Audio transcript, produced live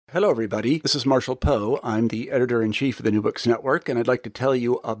Hello, everybody. This is Marshall Poe. I'm the editor-in-chief of the New Books Network, and I'd like to tell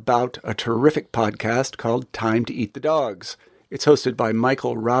you about a terrific podcast called Time to Eat the Dogs. It's hosted by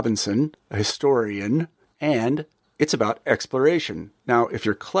Michael Robinson, a historian, and it's about exploration. Now, if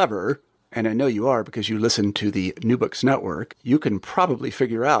you're clever, and I know you are because you listen to the New Books Network, you can probably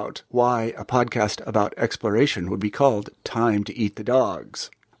figure out why a podcast about exploration would be called Time to Eat the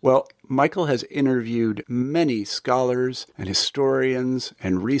Dogs. Well, Michael has interviewed many scholars and historians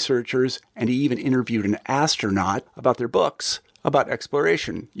and researchers, and he even interviewed an astronaut about their books about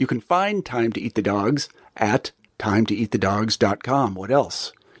exploration. You can find Time to Eat the Dogs at timetoeatthedogs.com. What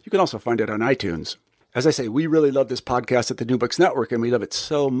else? You can also find it on iTunes. As I say, we really love this podcast at the New Books Network, and we love it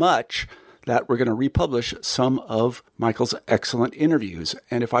so much that we're going to republish some of Michael's excellent interviews.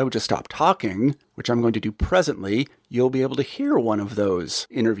 And if I would just stop talking, which I'm going to do presently, you'll be able to hear one of those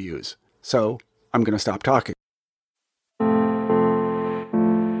interviews. So I'm going to stop talking.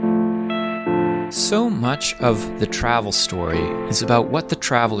 So much of the travel story is about what the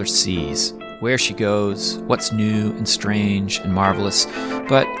traveler sees, where she goes, what's new and strange and marvelous.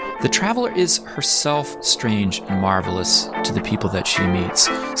 But the traveler is herself strange and marvelous to the people that she meets,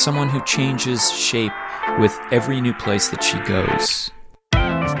 someone who changes shape with every new place that she goes.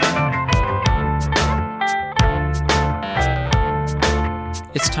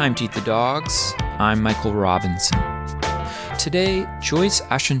 It's Time to Eat the Dogs. I'm Michael Robinson. Today, Joyce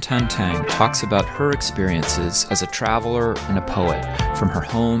Asantantang talks about her experiences as a traveler and a poet, from her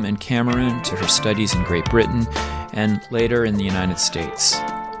home in Cameroon to her studies in Great Britain and later in the United States.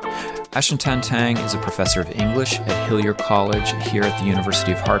 Asantantang is a professor of English at Hillier College here at the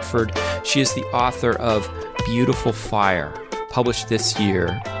University of Hartford. She is the author of Beautiful Fire, published this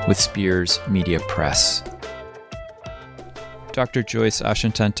year with Spears Media Press. Dr. Joyce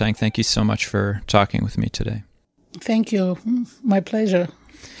Asantantang, thank you so much for talking with me today. Thank you. My pleasure.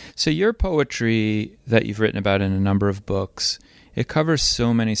 So your poetry that you've written about in a number of books, it covers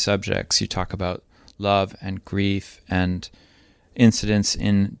so many subjects. You talk about love and grief and incidents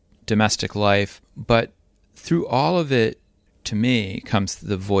in domestic life, but through all of it, to me, comes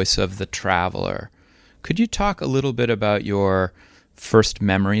the voice of the traveler. Could you talk a little bit about your first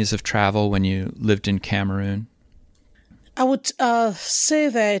memories of travel when you lived in Cameroon? I would say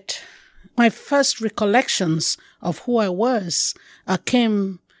that my first recollections of who I was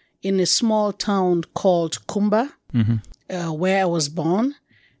came in a small town called Kumba, where I was born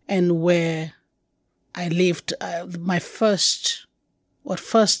and where I lived my first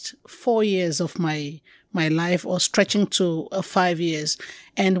 4 years of my life, or stretching to 5 years.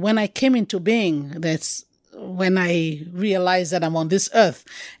 And when I came into being, that's when I realized that I'm on this earth.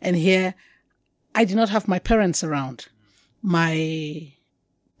 And here, I did not have my parents around. My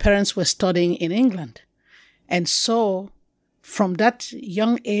parents were studying in England. And so from that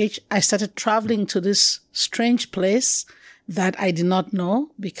young age, I started traveling to this strange place that I did not know,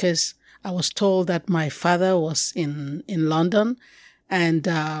 because I was told that my father was in London, and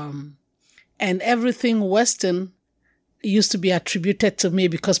everything Western used to be attributed to me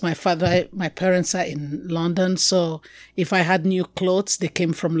because my parents are in London. So if I had new clothes, they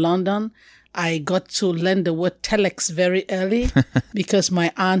came from London. I got to learn the word telex very early because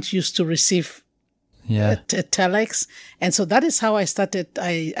my aunt used to receive a telex. And so that is how I started.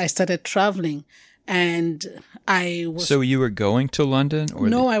 I started traveling, and I was... So you were going to London? Or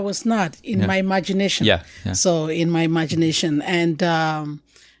no, I was not, in my imagination. Yeah. So in my imagination. And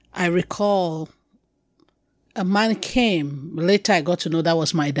I recall a man came. Later I got to know that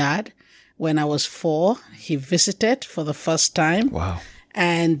was my dad. When I was 4, he visited for the first time. Wow.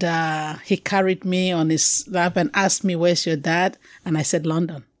 And he carried me on his lap and asked me, "Where's your dad?" And I said,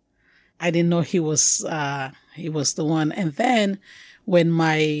 "London." I didn't know he was the one. And then when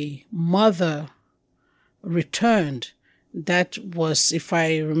my mother returned, that was, if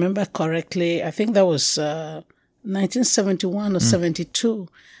I remember correctly, I think that was 1971 or 72.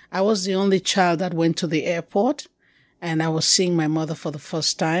 I was the only child that went to the airport, and I was seeing my mother for the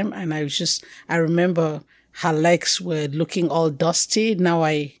first time. And I remember her legs were looking all dusty. Now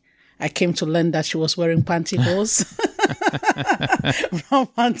I came to learn that she was wearing pantyhose. From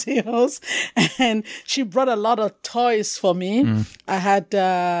pantyhose. And she brought a lot of toys for me. I had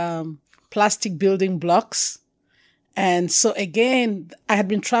plastic building blocks. And so again, I had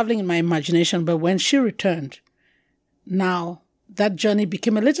been traveling in my imagination, but when she returned, now that journey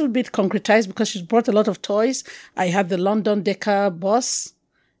became a little bit concretized because she brought a lot of toys. I had the London Decca bus.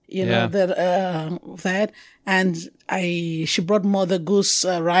 That, and she brought Mother Goose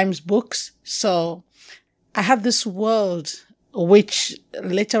rhymes books. So I have this world, which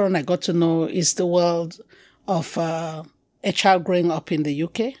later on I got to know is the world of a child growing up in the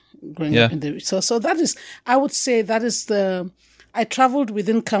UK, so that is, I would say that is I traveled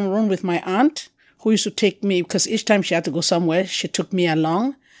within Cameroon with my aunt, who used to take me, because each time she had to go somewhere, she took me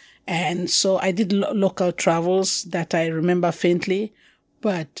along. And so I did local travels that I remember faintly.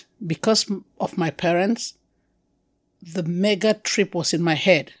 But because of my parents, the mega trip was in my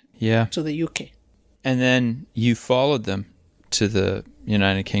head to the UK. And then you followed them to the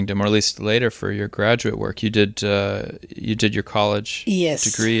United Kingdom, or at least later for your graduate work. You did your college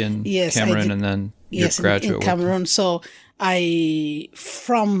degree in Cameroon, and then your graduate work. Cameroon. So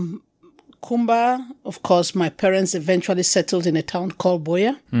from Kumba, of course, my parents eventually settled in a town called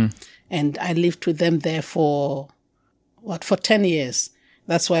Buea, and I lived with them there for 10 years.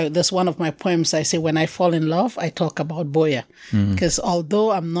 That's why that's one of my poems. I say, when I fall in love, I talk about Buea, because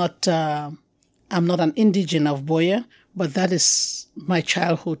although I'm not an indigene of Buea, but that is my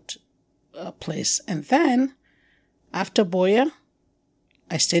childhood place. And then after Buea,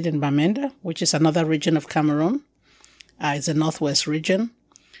 I stayed in Bamenda, which is another region of Cameroon. It's a northwest region.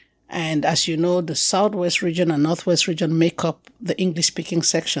 And as you know, the southwest region and northwest region make up the English-speaking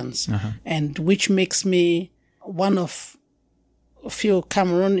sections, and which makes me one of a few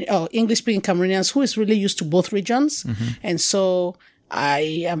English-speaking Cameroonians who is really used to both regions. And so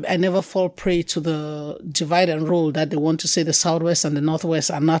I never fall prey to the divide and rule that they want to say the southwest and the northwest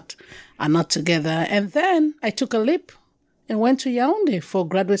are not together. And then I took a leap and went to Yaoundé for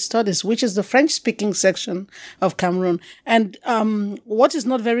graduate studies, which is the French-speaking section of Cameroon. And what is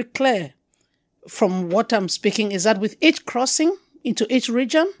not very clear from what I'm speaking is that with each crossing into each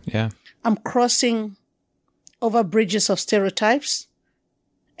region, I'm crossing over bridges of stereotypes.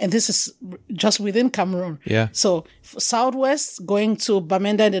 And this is just within Cameroon. So southwest, going to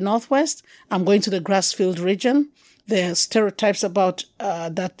Bamenda in the northwest, I'm going to the Grassfield region. There are stereotypes about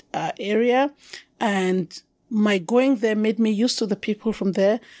that area. And my going there made me used to the people from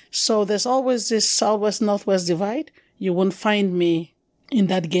there. So there's always this southwest-northwest divide. You won't find me in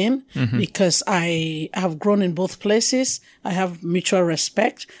that game because I have grown in both places. I have mutual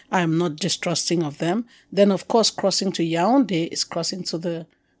respect. I am not distrusting of them. Then, of course, crossing to Yaoundé is crossing to the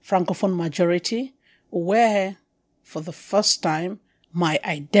Francophone majority, where, for the first time, my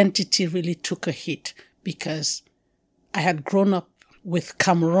identity really took a hit because I had grown up with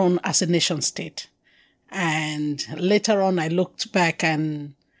Cameroon as a nation state. And later on, I looked back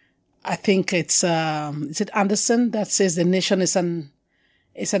and I think it's, is it Anderson that says the nation is an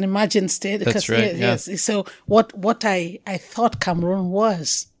imagined state? That's right. Yes. So what I thought Cameroon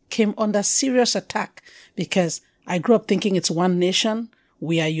was came under serious attack because I grew up thinking it's one nation.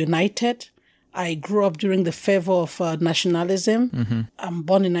 We are united. I grew up during the fervor of nationalism. I'm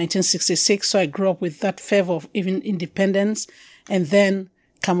born in 1966, so I grew up with that fervor of even independence. And then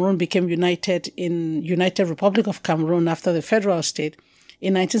Cameroon became United Republic of Cameroon after the federal state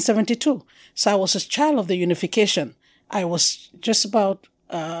in 1972. So I was a child of the unification. I was just about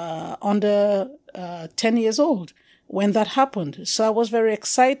under 10 years old when that happened. So I was very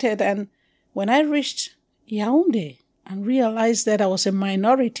excited. And when I reached Yaoundé and realized that I was a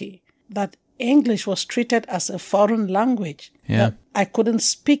minority, that English was treated as a foreign language, that I couldn't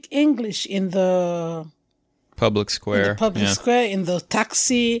speak English in the public square. In the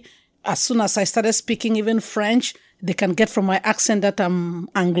taxi. As soon as I started speaking even French, they can get from my accent that I'm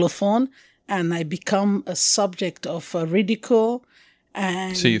Anglophone, and I become a subject of ridicule.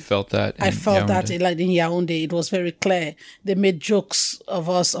 And so you felt that? I felt that in Yaoundé. It was very clear. They made jokes of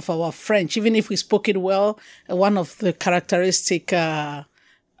us, of our French. Even if we spoke it well, one of the characteristic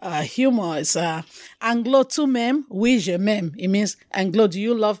humor is Anglo tu m'aimes? Oui, je m'aime. It means, Anglo, do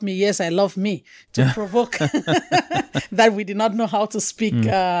you love me? Yes, I love me. To provoke that we did not know how to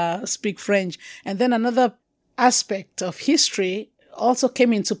speak French. And then another aspect of history also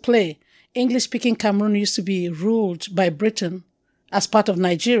came into play. English-speaking Cameroon used to be ruled by Britain as part of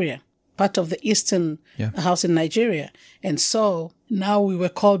Nigeria, part of the Eastern House in Nigeria. And so now we were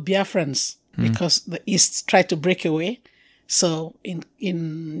called Biafrans because the East tried to break away. So in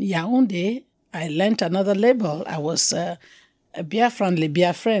Yaoundé, I learned another label. I was a Biafran, le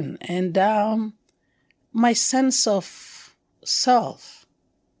Biafran. And my sense of self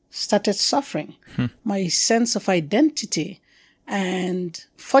started suffering, my sense of identity. And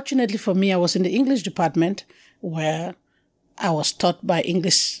fortunately for me, I was in the English department where I was taught by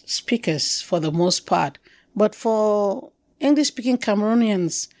English speakers for the most part. But for English-speaking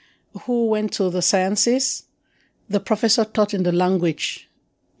Cameroonians who went to the sciences, the professor taught in the language,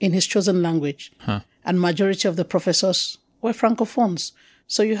 in his chosen language. And majority of the professors were Francophones.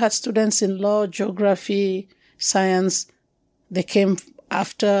 So you had students in law, geography, science. They came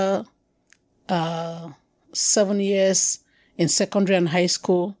after 7 years in secondary and high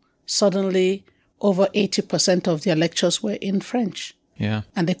school, suddenly over 80% of their lectures were in French. Yeah.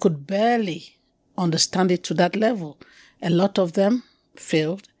 And they could barely understand it to that level. A lot of them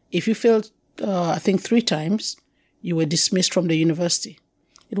failed. If you failed, I think 3 times, you were dismissed from the university.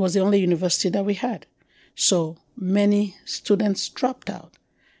 It was the only university that we had. So many students dropped out.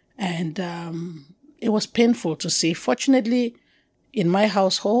 And it was painful to see. Fortunately, in my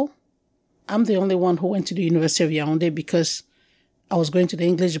household, I'm the only one who went to the University of Yaoundé because I was going to the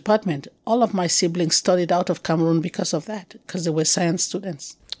English department. All of my siblings studied out of Cameroon because of that, because they were science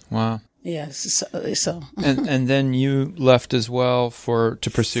students. Wow. Yes. So. And then you left as well to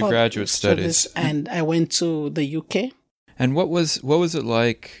pursue graduate studies. And I went to the UK. And what was it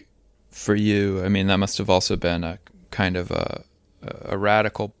like for you? I mean, that must have also been a kind of a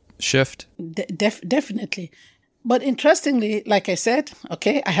radical shift. Definitely. But interestingly, like I said,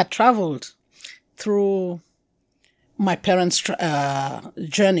 okay, I had traveled through my parents'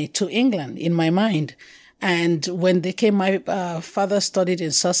 journey to England in my mind. And when they came, my father studied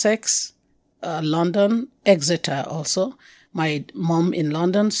in Sussex, London, Exeter also, my mom in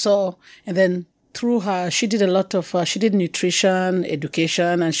London. So, and then through her, she did a lot of, she did nutrition,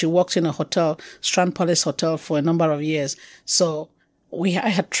 education, and she worked in a hotel, Strand Palace Hotel, for a number of years. So I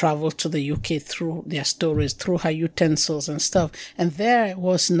had traveled to the UK through their stories, through her utensils and stuff. And there I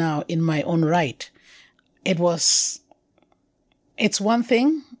was now in my own right. It's one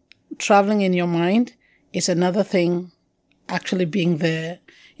thing, traveling in your mind. It's another thing, actually being there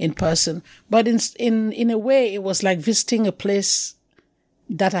in person. But in a way, it was like visiting a place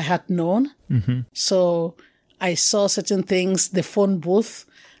that I had known. Mm-hmm. So I saw certain things, the phone booth.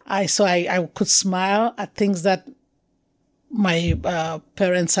 I could smile at things that my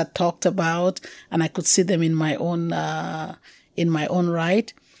parents had talked about, and I could see them in my own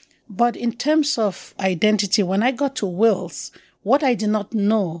right. But in terms of identity, when I got to Wales, what I did not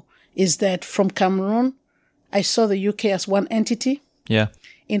know is that from Cameroon, I saw the UK as one entity. Yeah.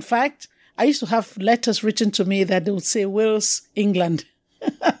 In fact, I used to have letters written to me that they would say Wales, England.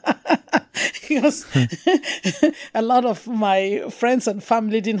 Because a lot of my friends and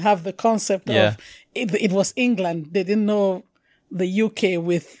family didn't have the concept of it was England. They didn't know the UK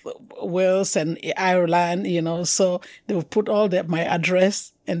with Wales and Ireland, so they would put all my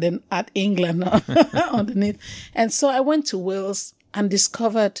address and then add England underneath. And so I went to Wales and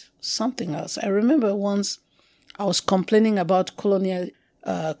discovered something else. I remember once I was complaining about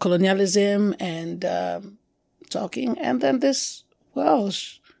colonialism and talking, and then this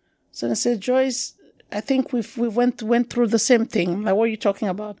Welsh. So I said, Joyce, I think we went through the same thing. Like, what are you talking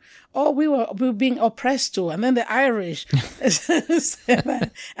about? Oh, we were being oppressed too. And then the Irish,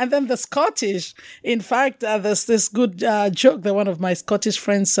 and then the Scottish. In fact, there's this good joke that one of my Scottish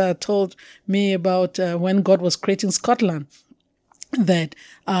friends told me about when God was creating Scotland. That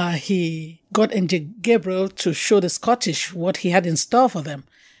he got Angel Gabriel to show the Scottish what he had in store for them.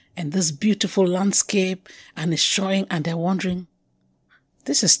 And this beautiful landscape, and it's showing, and they're wondering,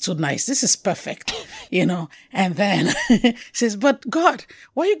 this is too nice. This is perfect, And then he says, but God,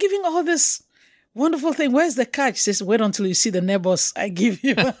 why are you giving all this wonderful thing? Where's the catch? He says, wait until you see the neighbors I give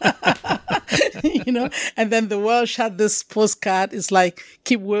you. And then the Welsh had this postcard. It's like,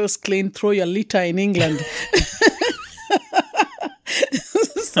 keep Wales clean, throw your litter in England.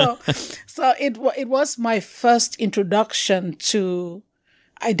 So it was my first introduction to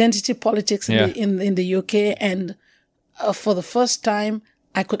identity politics in the UK. And for the first time,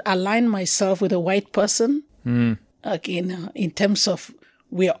 I could align myself with a white person. In terms of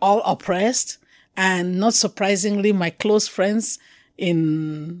we're all oppressed. And not surprisingly, my close friends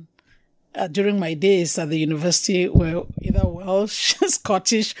during my days at the university were either Welsh,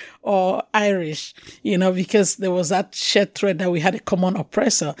 Scottish, or Irish, because there was that shared thread that we had a common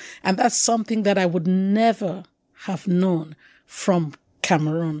oppressor. And that's something that I would never have known from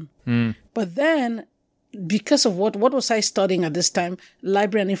Cameroon. But then, because of what was I studying at this time?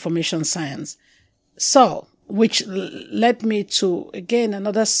 Library and information science. So, which led me to, again,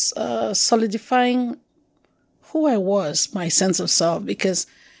 another solidifying who I was, my sense of self, because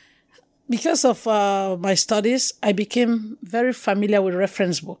of my studies, I became very familiar with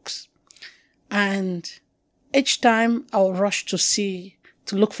reference books. And each time I would rush to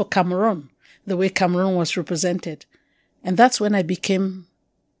look for Cameroon, the way Cameroon was represented. And that's when I became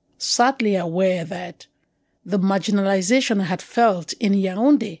sadly aware that the marginalization I had felt in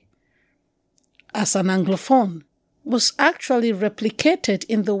Yaoundé as an Anglophone was actually replicated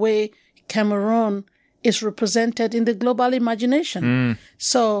in the way Cameroon is represented in the global imagination.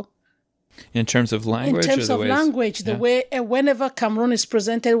 So In terms of language? In terms of language, the way whenever Cameroon is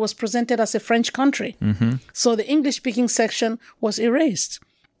presented, it was presented as a French country. Mm-hmm. So the English-speaking section was erased.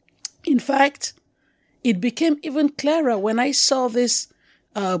 In fact, it became even clearer when I saw this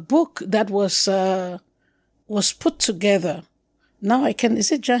book that was put together. Now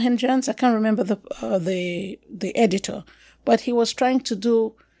is it Jahan Jans? I can't remember the editor, but he was trying to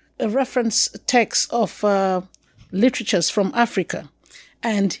do a reference text of literatures from Africa,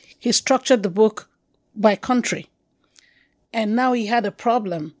 and he structured the book by country. And now he had a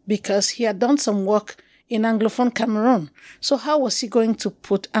problem because he had done some work in Anglophone Cameroon. So how was he going to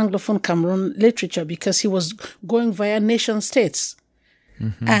put Anglophone Cameroon literature? Because he was going via nation states.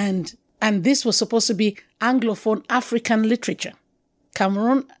 Mm-hmm. And this was supposed to be Anglophone African literature.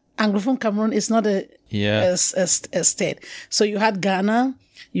 Anglophone Cameroon is not a state. So you had Ghana,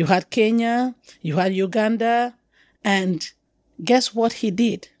 you had Kenya, you had Uganda, and guess what he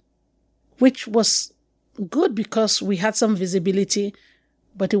did? Which was good because we had some visibility,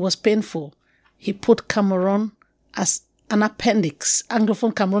 but it was painful. He put Cameroon as an appendix,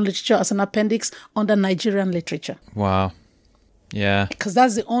 Anglophone Cameroon literature as an appendix under Nigerian literature. Wow. Yeah. Because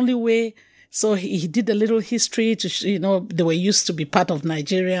that's the only way. So he did a little history to, they were used to be part of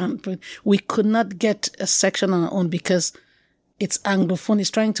Nigeria, but we could not get a section on our own because it's Anglophone. He's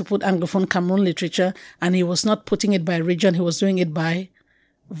trying to put Anglophone Cameroon literature, and he was not putting it by region. He was doing it via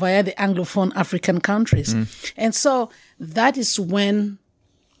the Anglophone African countries. Mm. And so that is when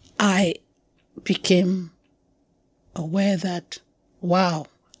I became aware that, wow,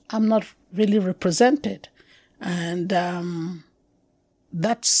 I'm not really represented. And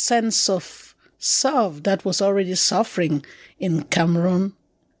that sense of self that was already suffering in Cameroon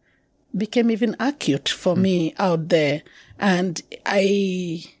became even acute for me out there. And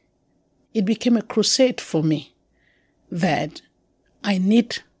it became a crusade for me that I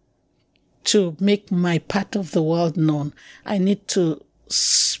need to make my part of the world known. I need to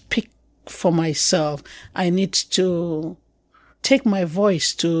speak for myself. I need to take my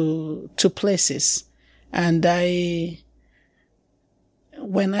voice to places. And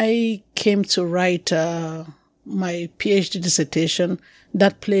when I came to write my PhD dissertation,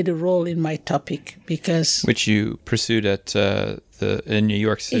 that played a role in my topic because... Which you pursued at in New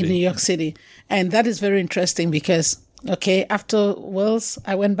York City. In New York City. And that is very interesting because, after Wales,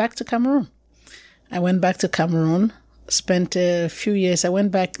 I went back to Cameroon. Spent a few years. I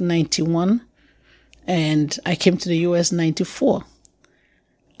went back 91 and I came to the US 94.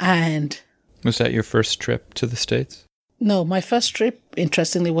 And... Was that your first trip to the States? No, my first trip,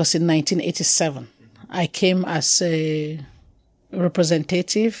 interestingly, was in 1987. I came as a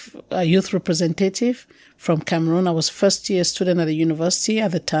youth representative from Cameroon. I was first-year student at the university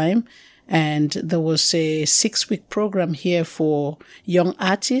at the time, and there was a 6-week program here for young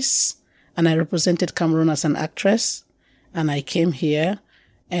artists, and I represented Cameroon as an actress, and I came here,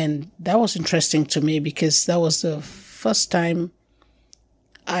 and that was interesting to me because that was the first time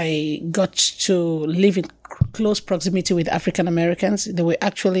I got to live in close proximity with African Americans. They were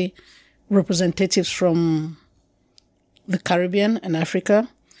actually representatives from the Caribbean and Africa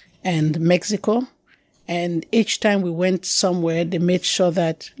and Mexico. And each time we went somewhere, they made sure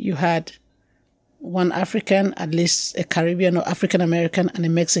that you had one African, at least a Caribbean or African American, and a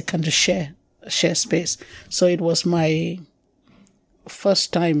Mexican to share space. So it was my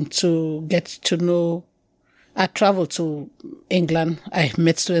first time to get to know. I traveled to England. I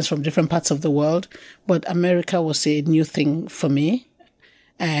met students from different parts of the world, but America was a new thing for me.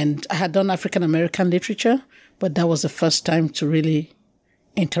 And I had done African American literature, but that was the first time to really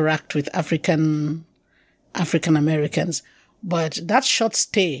interact with African Americans. But that short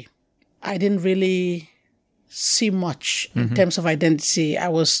stay, I didn't really see much in terms of identity. I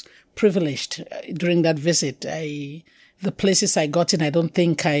was privileged during that visit. The places I got in, I don't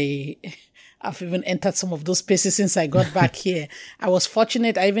think I've even entered some of those places since I got back here. I was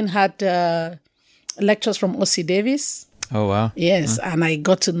fortunate. I even had lectures from O.C. Davis. Oh, wow. Yes, and I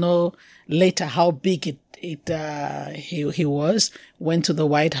got to know later how big he was. Went to the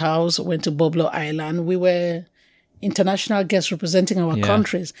White House, went to Boblo Island. We were international guests representing our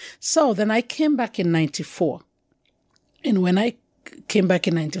countries. So then I came back in 94. And when I came back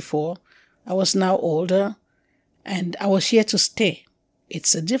in 94, I was now older and I was here to stay.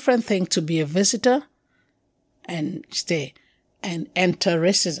 It's a different thing to be a visitor and stay and enter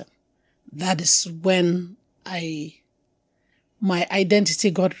racism. That is when my identity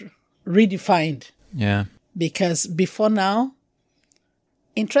got redefined. Yeah. Because before now,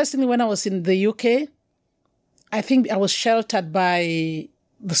 interestingly, when I was in the UK, I think I was sheltered by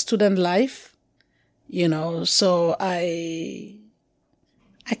the student life, so I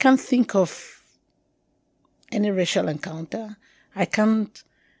I can't think of any racial encounter. I can't,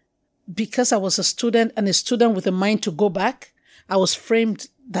 because I was a student and a student with a mind to go back, I was framed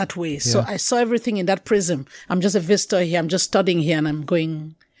that way. Yeah. So I saw everything in that prism. I'm just a visitor here. I'm just studying here and I'm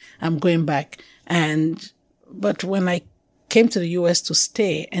going back. But when I came to the US to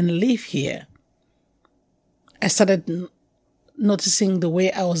stay and live here, I started noticing the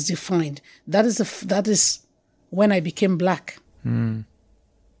way I was defined. That is when I became Black.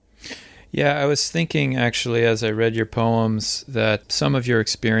 Yeah, I was thinking actually as I read your poems that some of your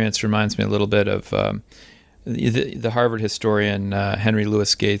experience reminds me a little bit of the Harvard historian Henry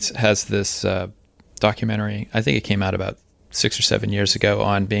Louis Gates has this documentary. I think it came out about 6 or 7 years ago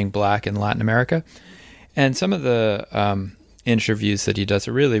on being Black in Latin America. And some of the interviews that he does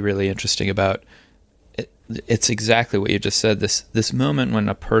are really, really interesting about it. It's exactly what you just said, this moment when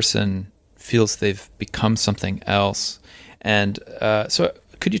a person feels they've become something else. And so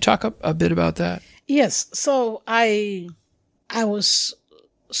could you talk a bit about that? Yes. So I was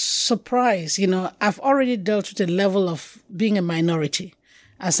surprised. I've already dealt with the level of being a minority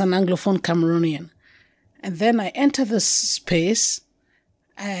as an Anglophone Cameroonian. And then I enter this space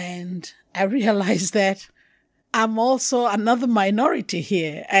and I realized that I'm also another minority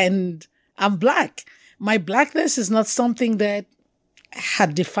here and I'm Black. My Blackness is not something that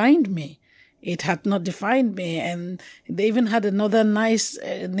had defined me. It had not defined me. And they even had another nice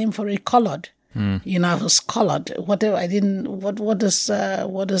name for it, colored. I was colored. Whatever. What does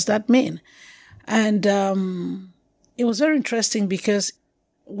that mean? And it was very interesting because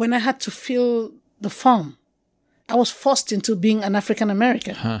when I had to fill the form, I was forced into being an African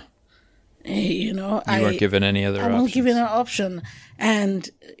American. Huh. You weren't given any other option. I wasn't given an option. And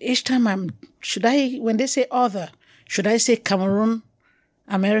each time when they say other, should I say Cameroon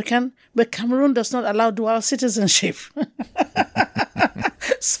American? But Cameroon does not allow dual citizenship.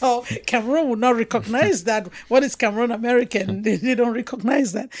 So Cameroon would not recognize that. What is Cameroon American? They don't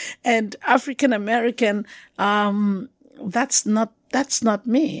recognize that. And African American, that's not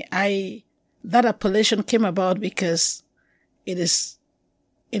me. That appellation came about because it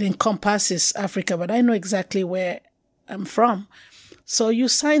encompasses Africa, but I know exactly where I'm from. So you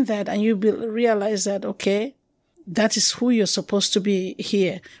sign that and you realize that, okay, that is who you're supposed to be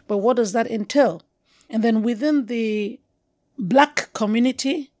here. But what does that entail? And then within the Black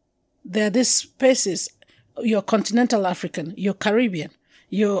community, there are these spaces. You're continental African, you're Caribbean,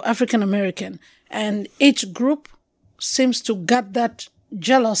 you're African American. And each group seems to guard that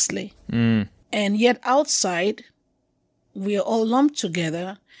jealously. And yet outside, we are all lumped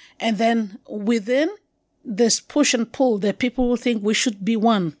together. And then within this push and pull, there are people who think we should be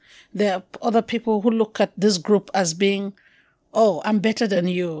one. There are other people who look at this group as being, oh, I'm better than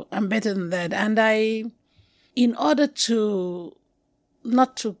you. I'm better than that. And in order to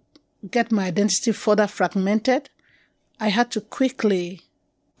not to get my identity further fragmented, I had to quickly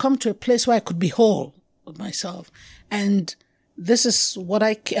come to a place where I could be whole with myself. And this is what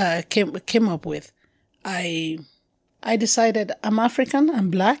I came up with. I decided I'm African, I'm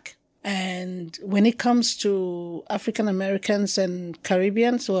Black. And when it comes to African Americans and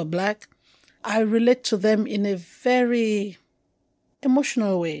Caribbeans who are Black, I relate to them in a very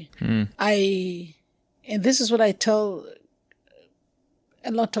emotional way. And this is what I tell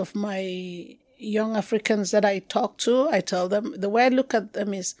a lot of my young Africans that I talk to. I tell them, the way I look at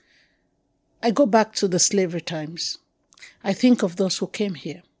them is, I go back to the slavery times. I think of those who came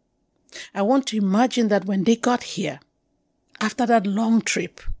here. I want to imagine that when they got here, after that long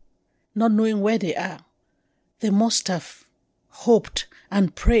trip, not knowing where they are, they must have hoped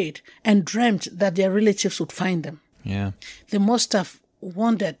and prayed and dreamt that their relatives would find them. Yeah. They must have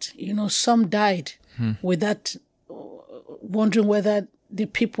wondered, some died with that, wondering whether the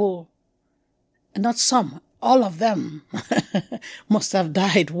people, not some, all of them must have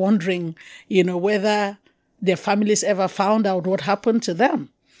died wondering, whether their families ever found out what happened to them.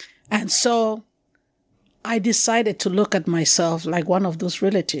 And so I decided to look at myself like one of those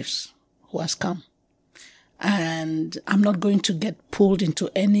relatives who has come. And I'm not going to get pulled into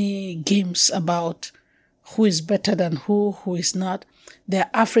any games about who is better than who is not. There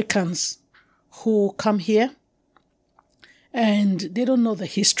are Africans who come here and they don't know the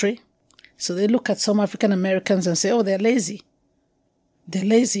history. So they look at some African Americans and say, oh, they're lazy. They're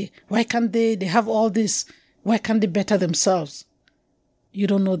lazy. Why can't they have all this? Why can't they better themselves? You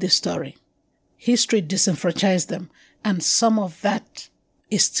don't know this story. History disenfranchised them. And some of that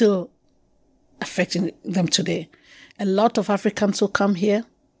is still affecting them today. A lot of Africans who come here,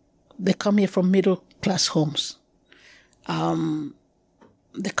 they come here from middle-class homes.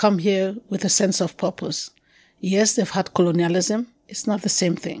 They come here with a sense of purpose. Yes, they've had colonialism. It's not the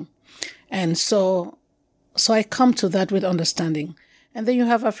same thing. And so I come to that with understanding. And then you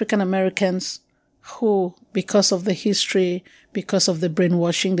have African Americans who, because of the history, because of the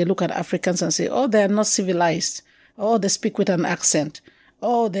brainwashing, they look at Africans and say, oh, they're not civilized. Oh, they speak with an accent.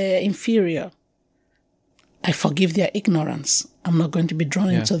 Oh, they're inferior. I forgive their ignorance. I'm not going to be drawn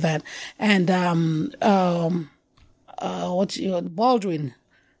into that. And Baldwin,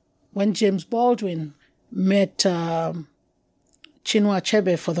 when James Baldwin met Chinua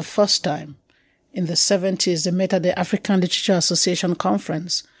Achebe for the first time in the 70s, they met at the African Literature Association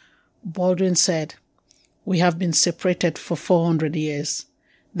conference. Baldwin said, we have been separated for 400 years.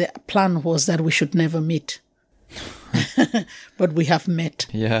 The plan was that we should never meet. But we have met.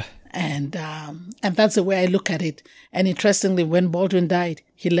 Yeah. And that's the way I look at it. And interestingly, when Baldwin died,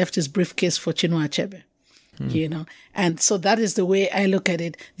 he left his briefcase for Chinua Achebe. You know, and so that is the way I look at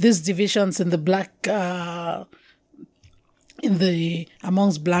it. These divisions in the black,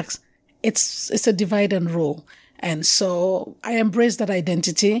 amongst blacks, it's a divide and rule. And so I embrace that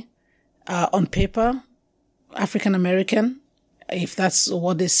identity, on paper, African American, if that's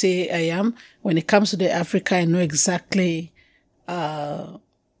what they say I am. When it comes to the Africa, I know exactly, who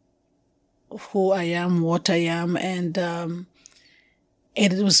I am, what I am. And,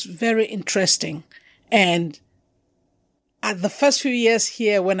 it was very interesting. And at the first few years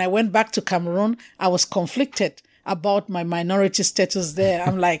here, when I went back to Cameroon, I was conflicted about my minority status there.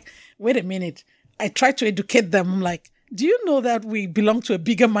 I'm like, wait a minute. I tried to educate them. I'm like, do you know that we belong to a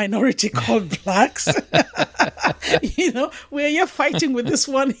bigger minority called blacks? You know, we're here fighting with this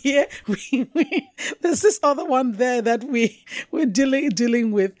one here. There's this other one there that we're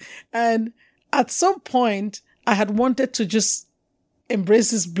dealing with. And at some point, I had wanted to just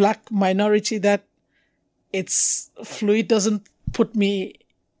embrace this black minority that it's fluid, doesn't put me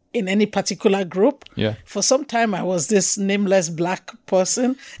in any particular group. Yeah. For some time, I was this nameless black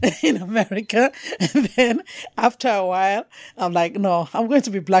person in America. And then after a while, I'm like, no, I'm going to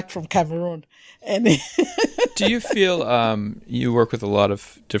be black from Cameroon. And do you feel, you work with a lot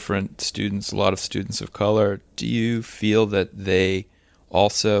of different students, a lot of students of color. Do you feel that they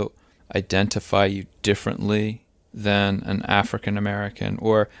also identify you differently than an African American?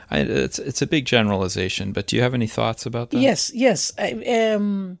 Or it's a big generalization, but do you have any thoughts about that? Yes.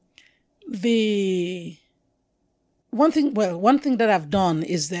 The one thing that I've done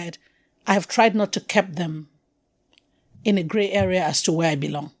is that I have tried not to keep them in a gray area as to where I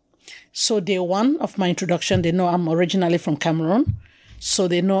belong. So day one of my introduction, they know I'm originally from Cameroon, so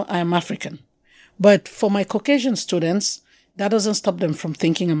they know I'm African. But for my Caucasian students, that doesn't stop them from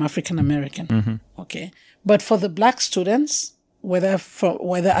thinking I'm African American. Mm-hmm. Okay. But for the black students, whether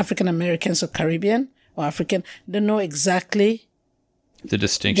African Americans or Caribbean or African, they know exactly the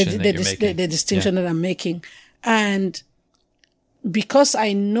distinction that you're making. The distinction that I'm making. And because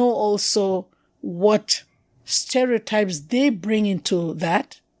I know also what stereotypes they bring into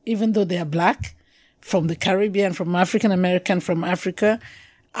that, even though they are black, from the Caribbean, from African American, from Africa,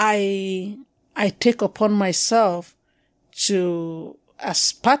 I take upon myself to,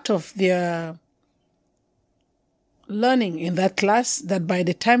 as part of their learning in that class, that by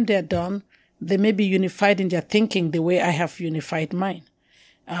the time they're done, they may be unified in their thinking the way I have unified mine.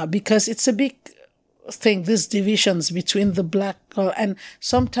 Because it's a big thing, these divisions between the black, and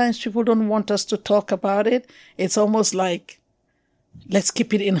sometimes people don't want us to talk about it. It's almost like, let's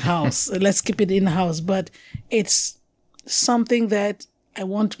keep it in-house. But it's something that I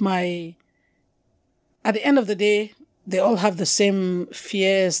want at the end of the day, they all have the same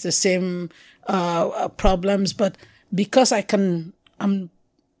fears, the same problems, but because they're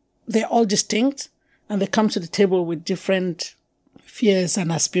all distinct and they come to the table with different fears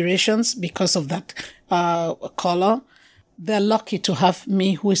and aspirations because of that color, they're lucky to have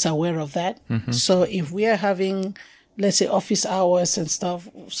me who is aware of that. Mm-hmm. So if we are having, let's say, office hours and stuff,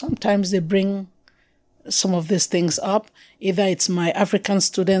 sometimes they bring some of these things up. Either it's my African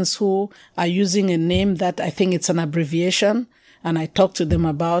students who are using a name that I think it's an abbreviation, and I talk to them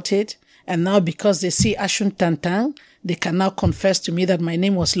about it. And now because they see Ashun Tantang, they can now confess to me that my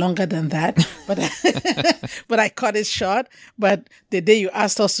name was longer than that. But I cut it short. But the day you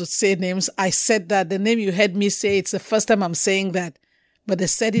asked us to say names, I said that the name you heard me say, it's the first time I'm saying that. But they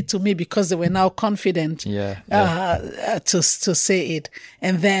said it to me because they were now confident to say it.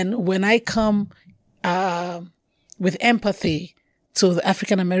 And then when I come with empathy to the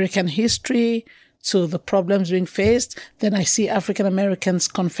African American history, to the problems being faced, then I see African Americans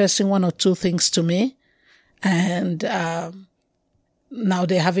confessing one or two things to me. And now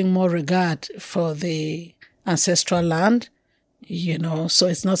they're having more regard for the ancestral land. So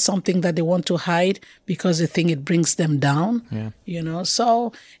it's not something that they want to hide because they think it brings them down. Yeah.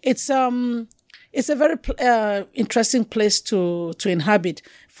 So it's a very interesting place to inhabit.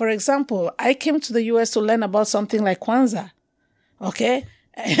 For example, I came to the U.S. to learn about something like Kwanzaa. Okay,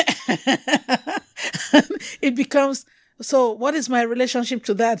 it becomes, so what is my relationship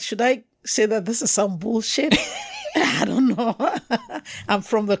to that? Should I say that this is some bullshit? I don't know. I'm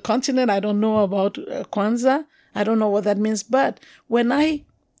from the continent. I don't know about Kwanzaa. I don't know what that means. But when I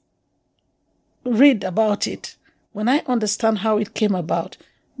read about it, when I understand how it came about,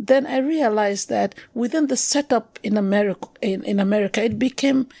 then I realized that within the setup in America, it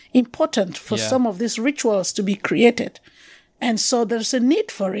became important for some of these rituals to be created. And so there's a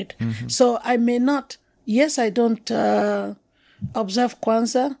need for it. Mm-hmm. So I may not, I don't observe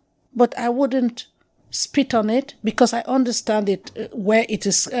Kwanzaa, but I wouldn't spit on it because I understand it, where it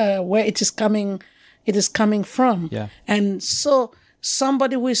is coming from. Yeah. And so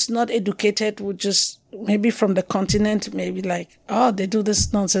somebody who is not educated would just, maybe from the continent, maybe like, oh, they do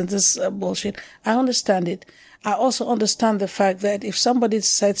this nonsense, this bullshit. I understand it. I also understand the fact that if somebody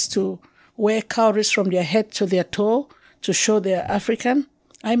decides to wear cowries from their head to their toe to show they're African,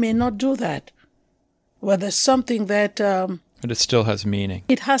 I may not do that. Well, there's something that... but it still has meaning.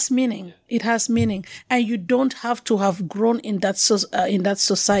 It has meaning. It has meaning. And you don't have to have grown in that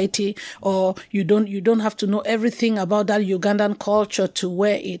society, or you don't have to know everything about that Ugandan culture to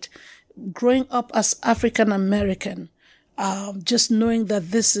wear it. Growing up as African American, just knowing that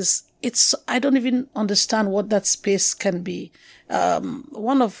I don't even understand what that space can be.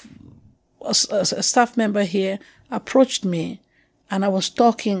 One of a staff member here approached me, and I was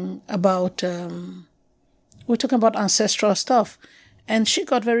talking about, we're talking about ancestral stuff, and she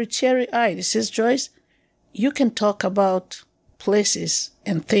got very teary-eyed. She says, Joyce, you can talk about places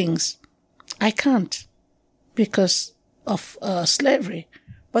and things. I can't because of slavery.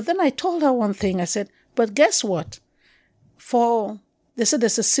 But then I told her one thing. I said, but guess what? They said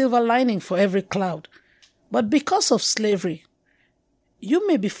there's a silver lining for every cloud. But because of slavery, you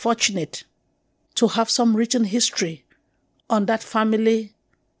may be fortunate to have some written history on that family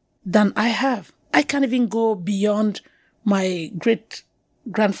than I have. I can't even go beyond my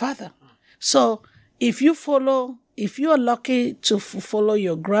great-grandfather. So if you are lucky to follow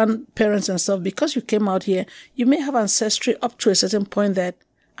your grandparents and stuff, because you came out here, you may have ancestry up to a certain point that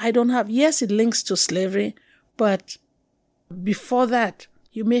I don't have. Yes, it links to slavery, but before that,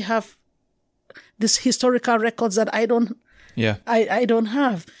 you may have these historical records that I don't I don't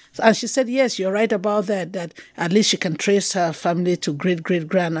have. And she said, yes, you're right about that at least she can trace her family to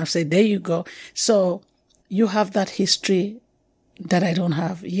great-great-grand. I said, there you go. So you have that history that I don't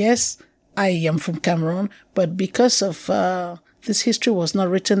have. Yes, I am from Cameroon, but because of this history was not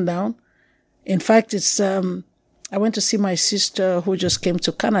written down. In fact, I went to see my sister who just came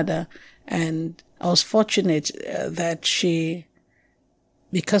to Canada, and I was fortunate that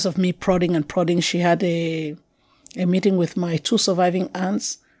because of me prodding, she had a meeting with my 2 surviving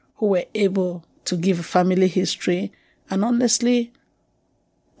aunts who were able to give a family history. And honestly,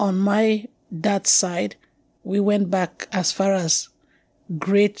 on my dad's side, we went back as far as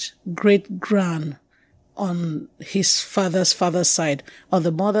great-great-grand on his father's side. On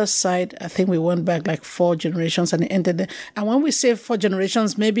the mother's side, I think we went back like 4 generations and it ended there. And when we say 4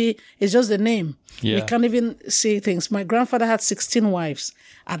 generations, maybe it's just the name. Yeah. We can't even see things. My grandfather had 16 wives.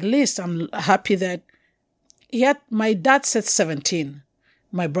 At least I'm happy that my dad said 17.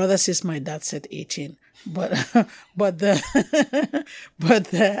 My brother says my dad said 18. But at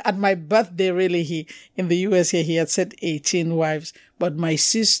my birthday, really, in the US here, he had said 18 wives. But my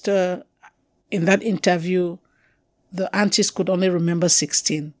sister, in that interview, the aunties could only remember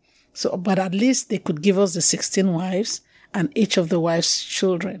 16. So, but at least they could give us the 16 wives and each of the wives'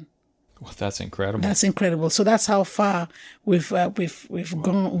 children. Well, that's incredible. That's incredible. So that's how far we've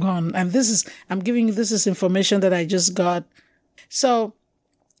gone. And I'm giving you this is information that I just got. So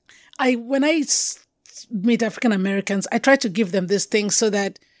when I meet African Americans, I try to give them this thing so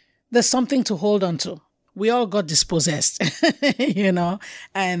that there's something to hold on to. We all got dispossessed,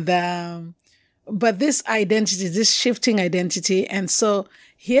 and, but this identity, this shifting identity. And so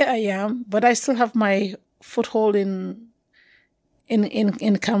here I am, but I still have my foothold in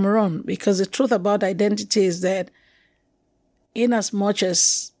Cameroon, because the truth about identity is that in as much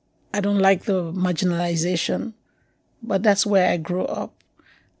as I don't like the marginalization, but that's where I grew up.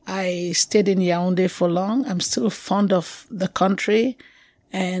 I stayed in Yaoundé for long. I'm still fond of the country,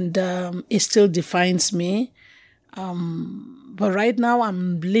 and it still defines me. But right now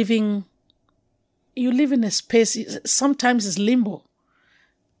you live in a space, sometimes it's limbo.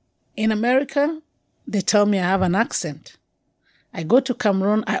 In America, they tell me I have an accent. I go to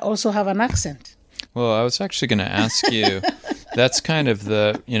Cameroon, I also have an accent. Well, I was actually going to ask you, that's kind of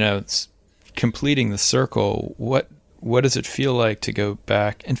the, it's completing the circle. What does it feel like to go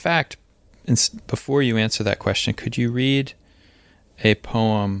back? In fact, before you answer that question, could you read a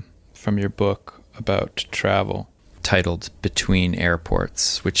poem from your book about travel titled Between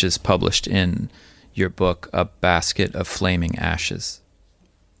Airports, which is published in your book, A Basket of Flaming Ashes?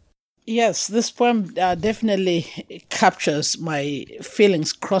 Yes, this poem definitely captures my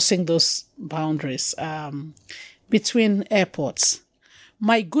feelings crossing those boundaries. Between airports.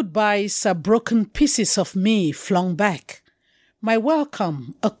 My goodbyes are broken pieces of me flung back. My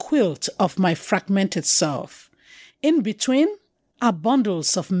welcome, a quilt of my fragmented self. In between are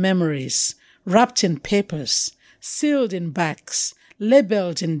bundles of memories, wrapped in papers, sealed in bags,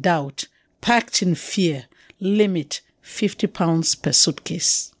 labeled in doubt, packed in fear, limit 50 pounds per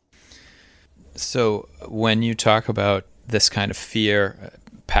suitcase. So when you talk about this kind of fear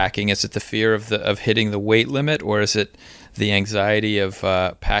packing, is it the fear of hitting the weight limit, or is it the anxiety of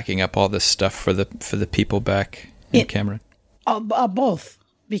packing up all this stuff for the people back in Cameroon? Both,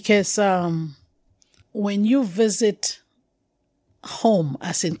 because when you visit home,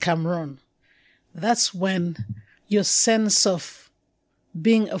 as in Cameroon, that's when your sense of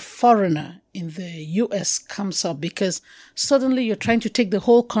being a foreigner in the U.S. comes up, because suddenly you're trying to take the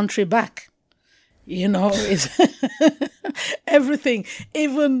whole country back. It's everything,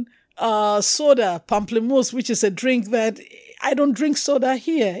 even soda, pamplemousse, which is a drink that I don't drink soda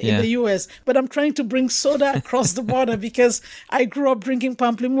here in the U.S., but I'm trying to bring soda across the border because I grew up drinking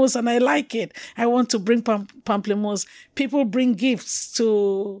pamplemousse and I like it. I want to bring pamplemousse. People bring gifts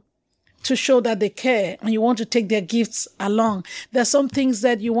to show that they care, and you want to take their gifts along. There's some things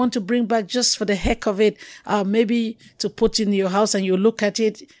that you want to bring back just for the heck of it, maybe to put in your house, and you look at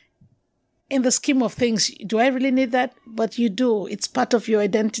it. In the scheme of things, do I really need that? But you do. It's part of your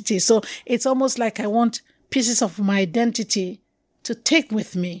identity. So it's almost like I want pieces of my identity to take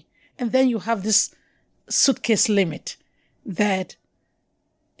with me. And then you have this suitcase limit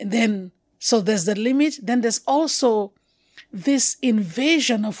so there's the limit. Then there's also this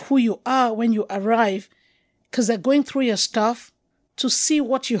invasion of who you are when you arrive, because they're going through your stuff to see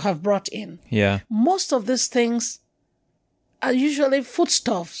what you have brought in. Yeah. Most of these things are usually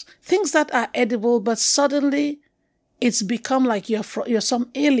foodstuffs, things that are edible, but suddenly it's become like you're some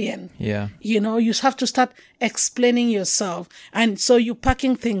alien. Yeah. You have to start explaining yourself. And so you're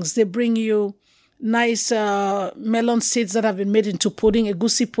packing things. They bring you nice melon seeds that have been made into pudding,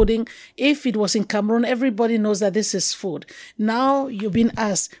 egusi pudding. If it was in Cameroon, everybody knows that this is food. Now you've been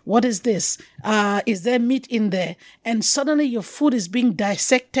asked, what is this? Is there meat in there? And suddenly your food is being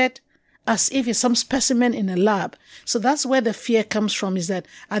dissected as if it's some specimen in a lab. So that's where the fear comes from, is that,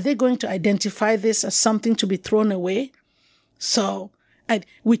 are they going to identify this as something to be thrown away? So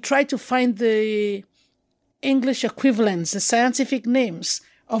we try to find the English equivalents, the scientific names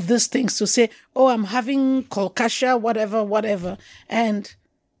of these things to say, oh, I'm having colcasia, whatever. And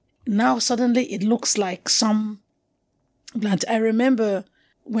now suddenly it looks like some plant. I remember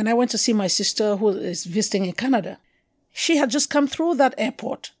when I went to see my sister who is visiting in Canada, she had just come through that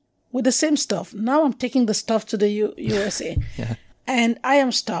airport with the same stuff. Now I'm taking the stuff to the USA. Yeah. And I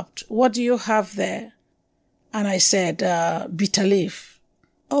am stopped. What do you have there? And I said, bitter leaf.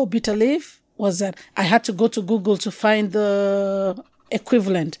 Oh, bitter leaf? Was that? I had to go to Google to find the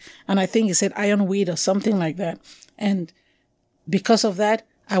equivalent. And I think it said ironweed or something like that. And because of that,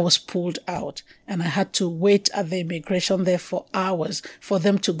 I was pulled out. And I had to wait at the immigration there for hours for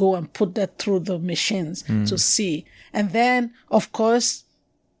them to go and put that through the machines to see. And then, of course,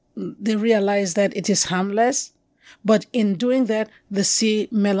 they realize that it is harmless, but in doing that, they see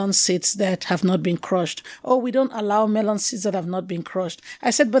melon seeds that have not been crushed. Oh, we don't allow melon seeds that have not been crushed. I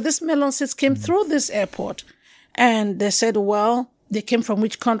said, but this melon seeds came through this airport. And they said, well, they came from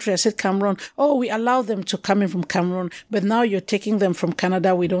which country? I said, Cameroon. Oh, we allow them to come in from Cameroon, but now you're taking them from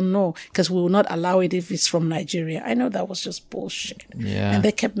Canada. We don't know, because we will not allow it if it's from Nigeria. I know that was just bullshit. Yeah. And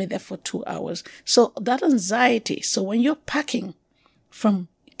they kept me there for 2 hours. So that anxiety. So when you're packing from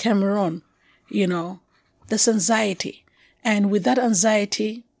Cameroon, this anxiety. And with that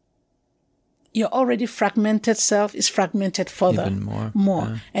anxiety, your already fragmented self is fragmented further. Even more.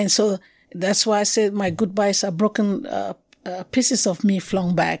 Yeah. And so that's why I said my goodbyes are broken pieces of me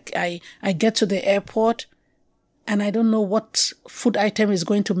flung back. I get to the airport and I don't know what food item is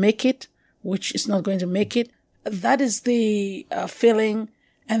going to make it, which is not going to make it. That is the feeling.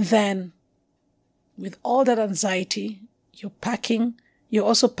 And then with all that anxiety, you're packing. You're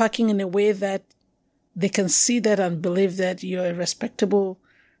also packing in a way that they can see that and believe that you're a respectable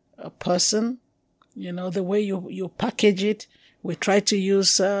person. The way you package it We try to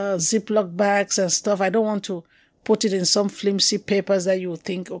use Ziploc bags and stuff. I don't want to put it in some flimsy papers that you would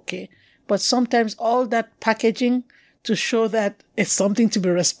think, okay. But sometimes all that packaging to show that it's something to be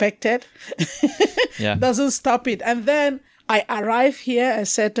respected doesn't stop it. And then I arrive here, I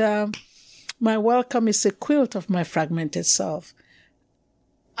said, my welcome is a quilt of my fragmented self.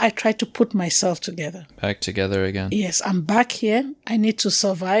 I try to put myself together. Back together again. Yes, I'm back here. I need to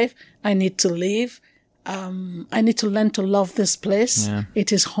survive. I need to live. I need to learn to love this place. Yeah.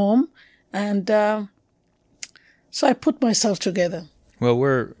 It is home. And so I put myself together. Well,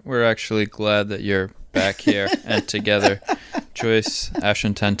 we're actually glad that you're back here and together. Joyce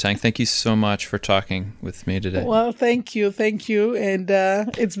Ashen-Tantang, thank you so much for talking with me today. Well, thank you. And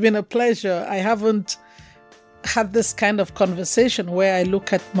it's been a pleasure. I haven't had this kind of conversation where I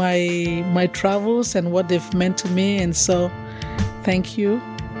look at my travels and what they've meant to me. And so thank you.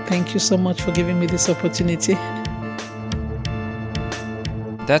 Thank you so much for giving me this opportunity.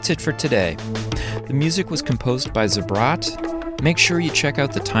 That's it for today. The music was composed by Zabrat. Make sure you check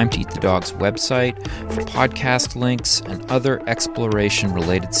out the Time to Eat the Dogs website for podcast links and other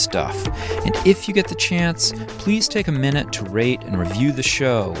exploration-related stuff. And if you get the chance, please take a minute to rate and review the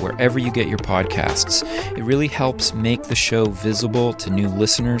show wherever you get your podcasts. It really helps make the show visible to new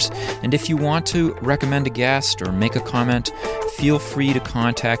listeners. And if you want to recommend a guest or make a comment, feel free to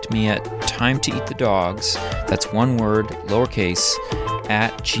contact me at timetoeatthedogs, that's one word, lowercase,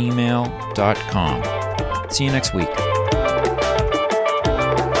 @gmail.com. See you next week.